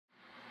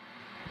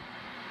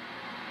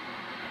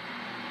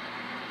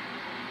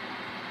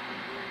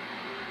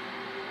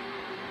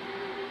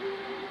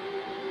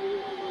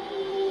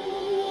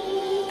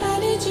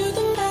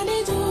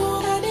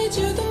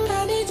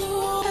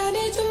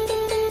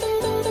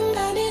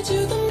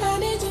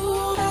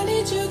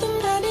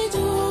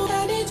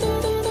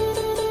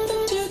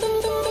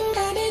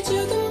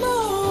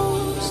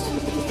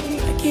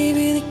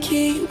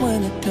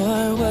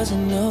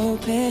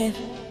open.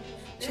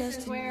 This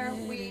is where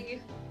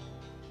we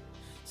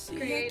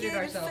created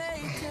ourselves.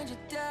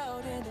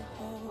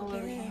 All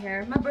over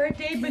here. My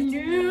birthday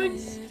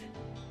balloons.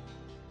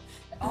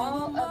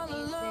 All of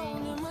these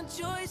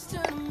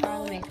things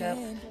are the makeup.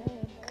 And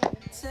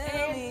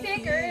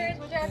stickers,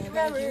 which I have to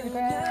remember to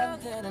grab.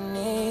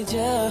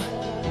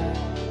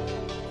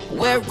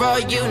 Where are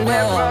you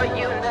now?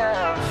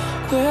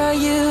 Where are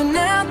you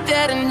now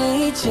that I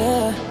need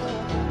you?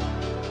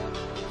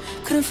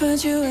 Couldn't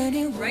find you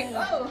anywhere. Right?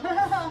 Oh!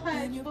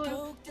 Isn't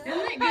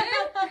it good?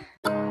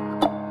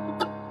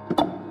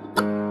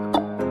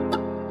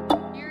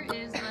 Here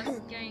is us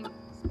getting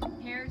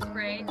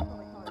hairspray.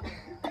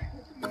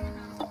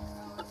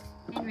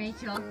 And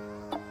Rachel.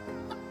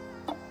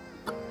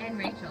 And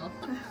Rachel.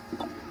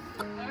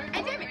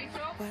 And Devon.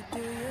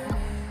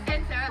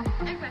 And Sarah.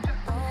 And Petra.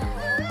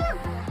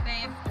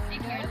 Babe.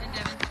 And Keren. And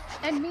Devon.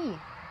 And me.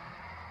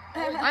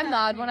 I'm the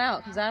odd one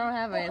out because I don't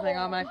have anything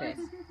on my face.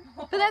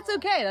 But that's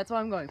okay, that's what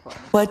I'm going for.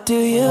 What do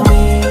you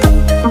mean?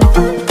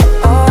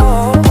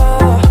 Oh,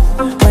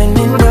 when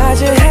you nod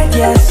your head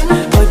yes,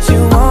 but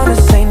you wanna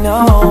say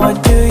no.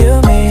 What do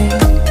you mean?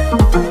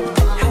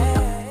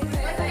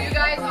 You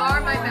guys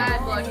are my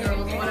bad blood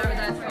girls, whatever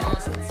that's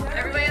called.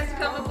 Everybody has to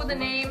come up with a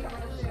name.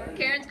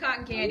 Keren's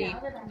cotton candy,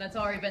 that's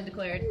already been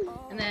declared.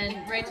 And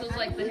then Rachel's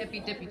like the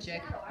hippie dippy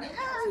chick.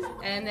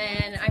 And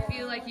then I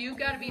feel like you've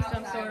got to be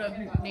some sort of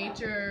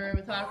nature,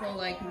 methodical,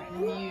 like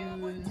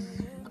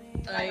muse,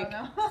 like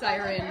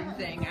siren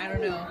thing. I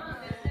don't know.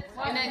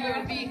 And then you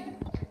would be,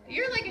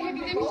 you're like a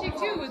hippie dippy chick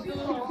too with the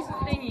little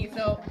thingy.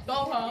 So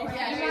boho.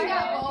 Yeah, you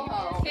got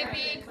boho.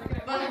 Hippie,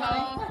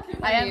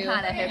 boho. I am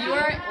kind of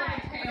hippie.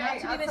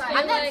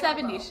 I'm that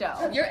 70s show.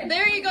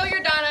 There you go.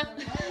 You're Donna.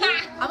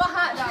 I'm a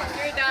hot dog.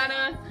 You're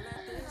Donna.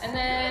 And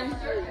then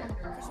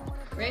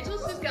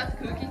Rachel's just got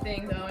the kooky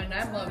thing though, and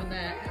I'm loving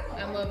that.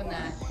 I'm loving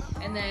that.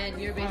 And then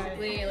you're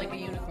basically like a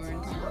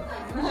unicorn.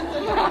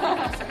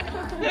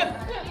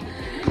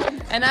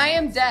 And I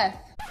am death.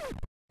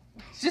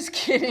 Just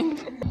kidding.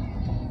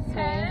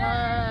 Say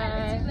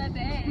hi.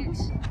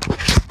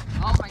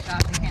 Oh my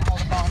gosh, I can't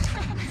hold the phone.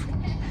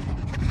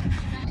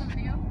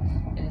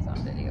 It is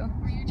on video.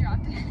 Where you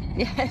dropped it?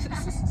 Yes.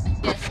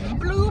 Yes,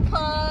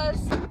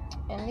 bloopers.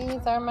 And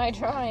these are my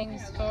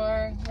drawings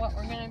for what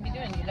we're going to be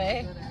doing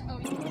today.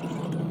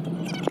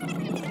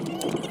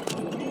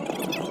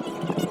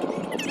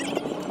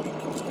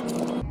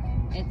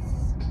 It's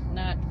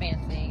not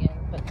fancy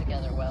and put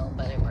together well,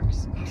 but it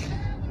works.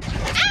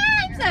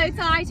 I'm so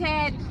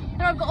excited!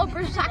 And I've got a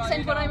British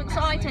accent when I'm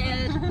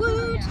excited.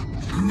 Woot!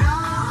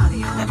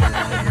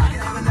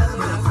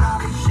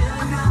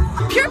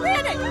 Pure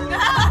panic!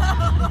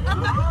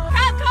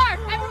 Cab car!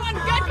 Everyone,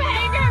 good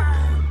behavior!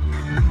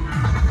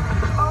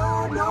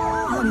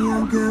 Honey,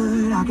 I'm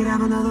good. I could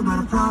have another, but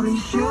I probably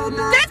should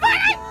not. Dance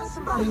party!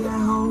 Somebody at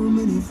home,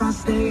 and if I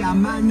stay, I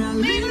might not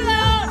leave.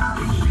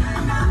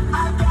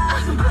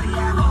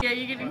 Yeah,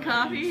 you getting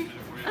coffee?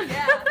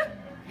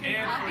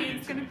 Yeah. Coffee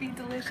is gonna be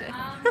delicious.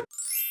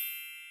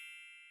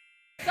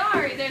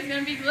 Sorry, there's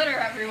gonna be glitter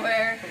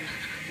everywhere.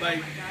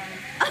 Like,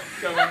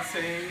 go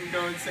insane,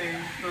 throw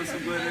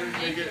some glitter,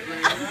 make it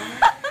rain.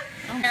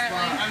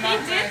 Apparently. He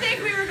did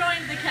think we were going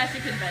to the Kesha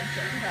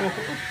convention.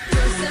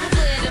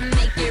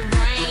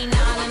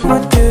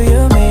 What do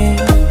you mean?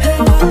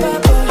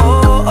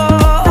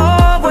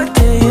 Oh, what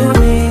do you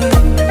mean?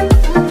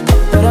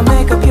 Better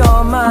make up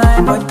your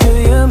mind. What do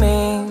you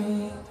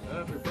mean?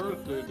 Happy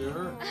birthday,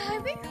 dear.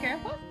 Thanks,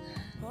 Grandpa.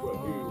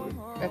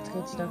 That's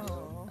good stuff.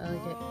 I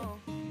like it.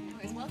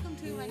 Anyways, welcome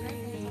to my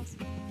grandpa's house.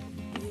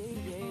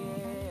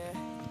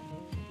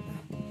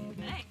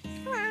 Thanks.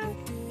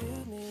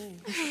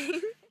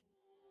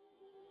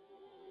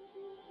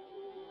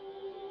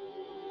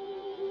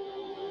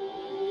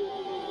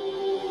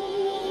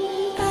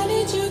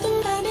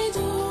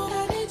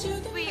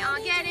 We are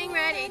getting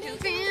ready to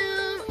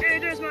film.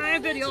 It is my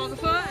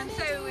videographer, and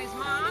so is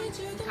Mom.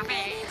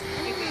 Cafe.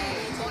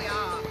 Oh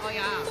yeah, oh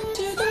yeah.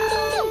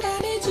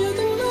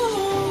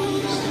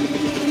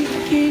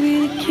 Gave me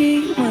the key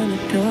when the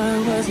door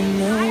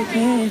wasn't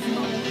open.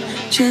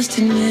 Just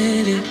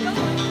admit it.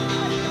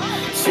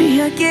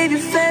 See, I gave you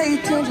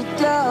faith, turned your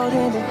doubt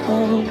into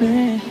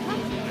hoping.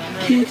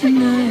 You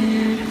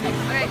denied it.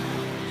 Okay.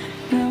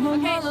 Now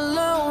I'm all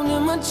alone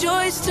and my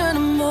joys turn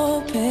them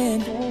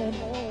open.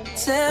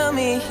 Tell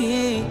me,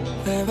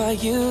 where are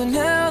you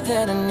now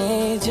that I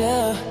need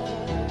you?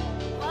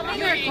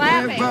 You were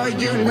clapping. Where are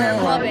you now?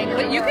 Clubbing,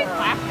 but you can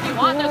clap if you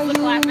want. Just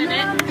clap in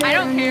it. I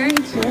don't care.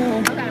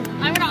 Okay.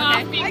 I'm gonna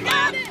off beat. I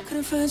got it.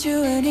 Couldn't find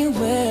you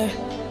anywhere.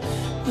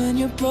 When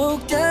you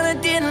broke down, I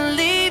didn't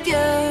leave you.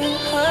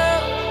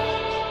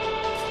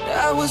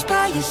 I was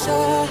by your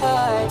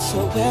side.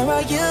 So where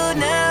are you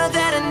now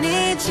that I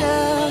need you?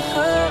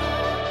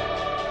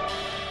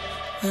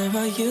 Where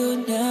are you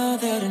now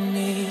that I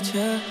need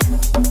you?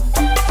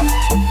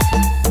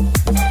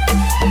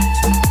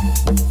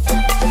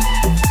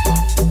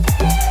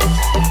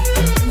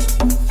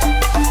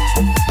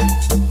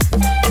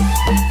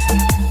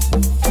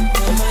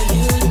 Where are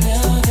you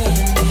now that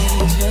I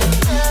need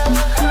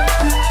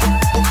you?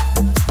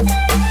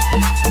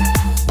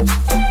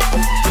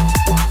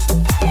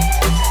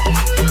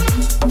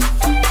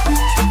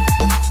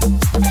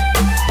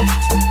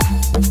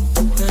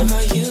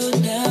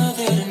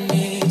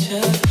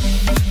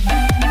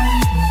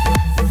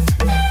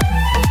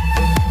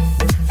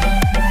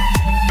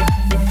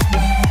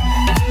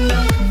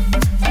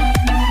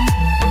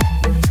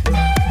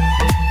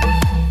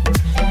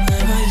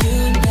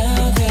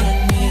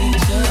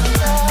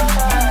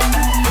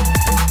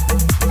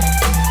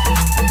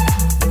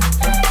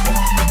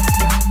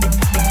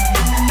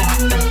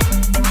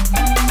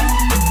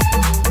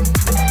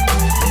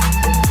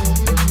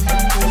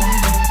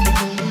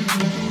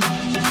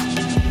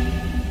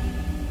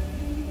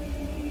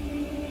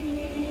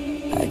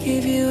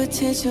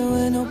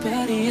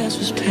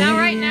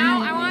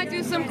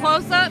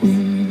 close-ups.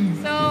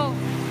 So,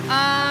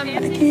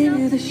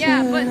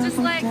 yeah, but just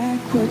like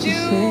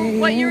do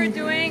what you were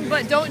doing,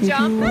 but don't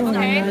jump,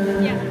 okay?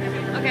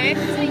 Yeah. Okay,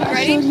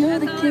 ready?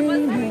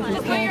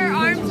 Just put your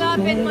arms up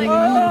and like,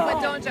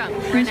 but don't jump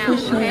right now,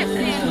 okay?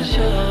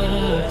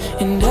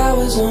 And I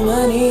was on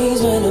my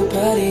knees when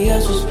nobody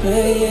else was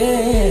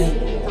praying.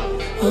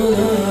 Oh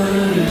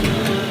Lord.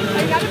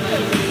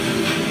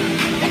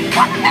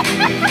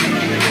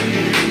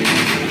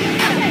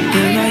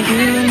 Am I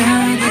you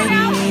now that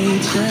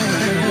need you?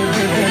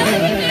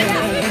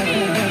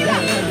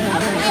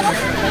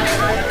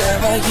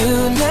 Am I you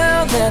now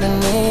that I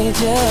need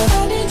you?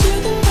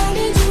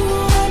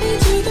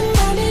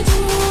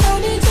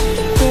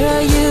 Where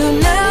are you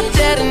now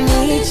that I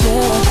need you?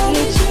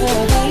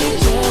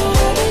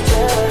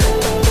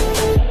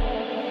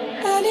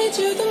 I need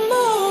you the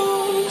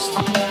most.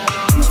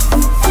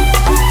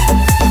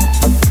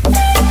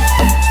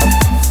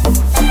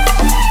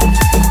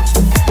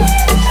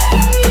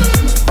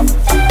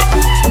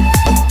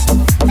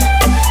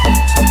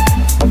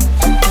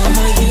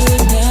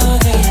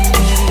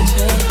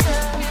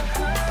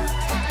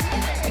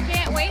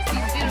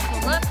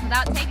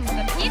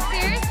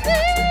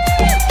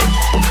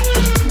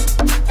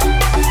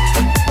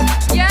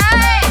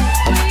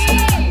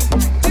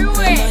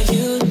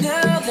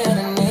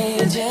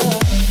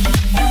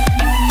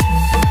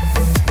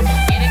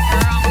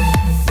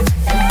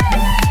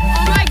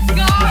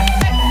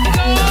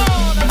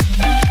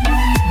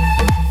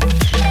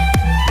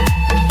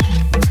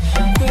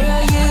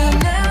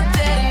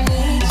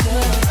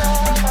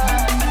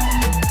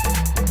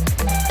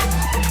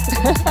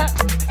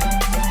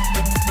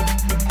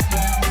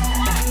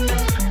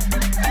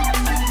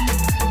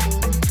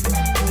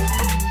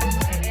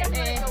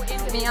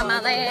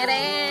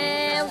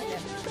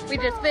 We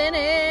just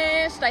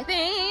finished, I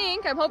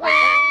think. I'm hoping.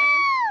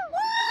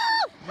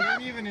 You're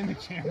not even in the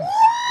camera.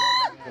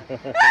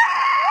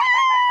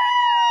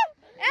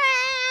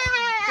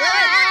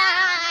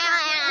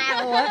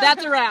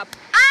 That's a wrap.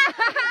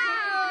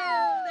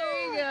 There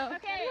you go.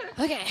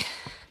 Okay.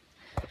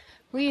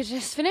 We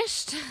just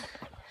finished,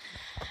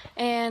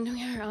 and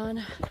we are on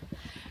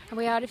our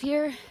way out of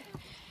here.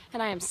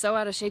 And I am so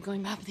out of shape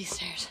going up these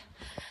stairs,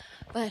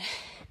 but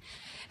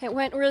it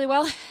went really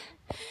well.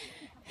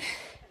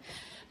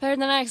 Better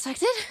than I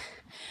expected.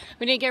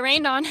 We didn't get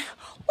rained on.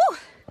 Woo!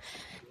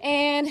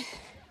 And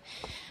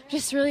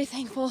just really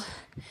thankful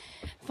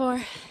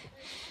for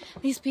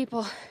these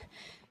people.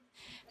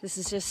 This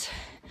is just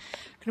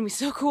gonna be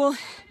so cool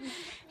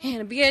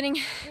and a beginning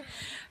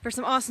for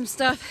some awesome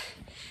stuff.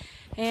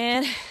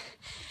 And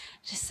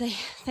just say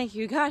thank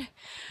you, God,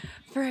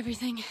 for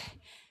everything.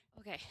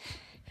 Okay.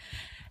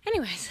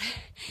 Anyways,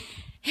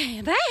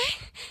 bye.